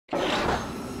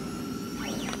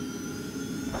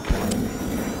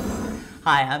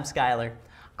Hi, I'm Skylar.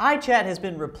 iChat has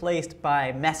been replaced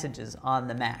by Messages on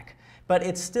the Mac, but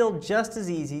it's still just as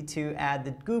easy to add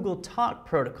the Google Talk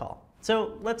protocol.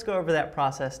 So let's go over that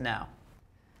process now.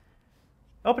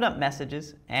 Open up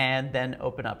Messages and then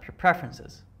open up your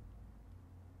preferences.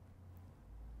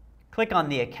 Click on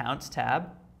the Accounts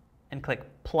tab and click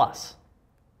Plus.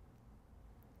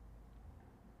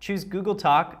 Choose Google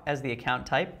Talk as the account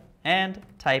type and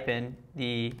type in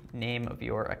the name of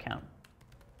your account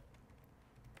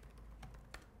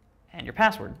and your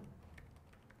password.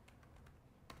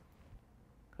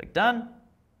 Click Done.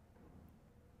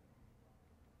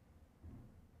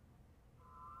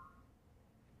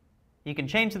 You can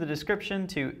change the description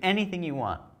to anything you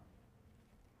want.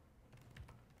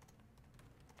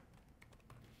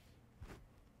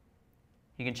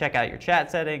 You can check out your chat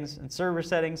settings and server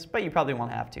settings, but you probably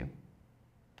won't have to.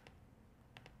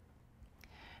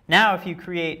 Now, if you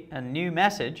create a new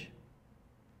message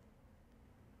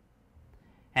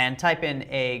and type in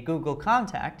a Google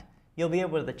contact, you'll be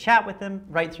able to chat with them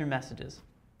right through Messages.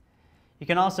 You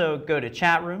can also go to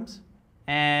chat rooms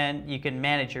and you can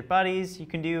manage your buddies. You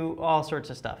can do all sorts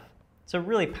of stuff. It's a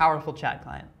really powerful chat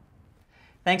client.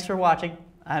 Thanks for watching.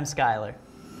 I'm Skylar.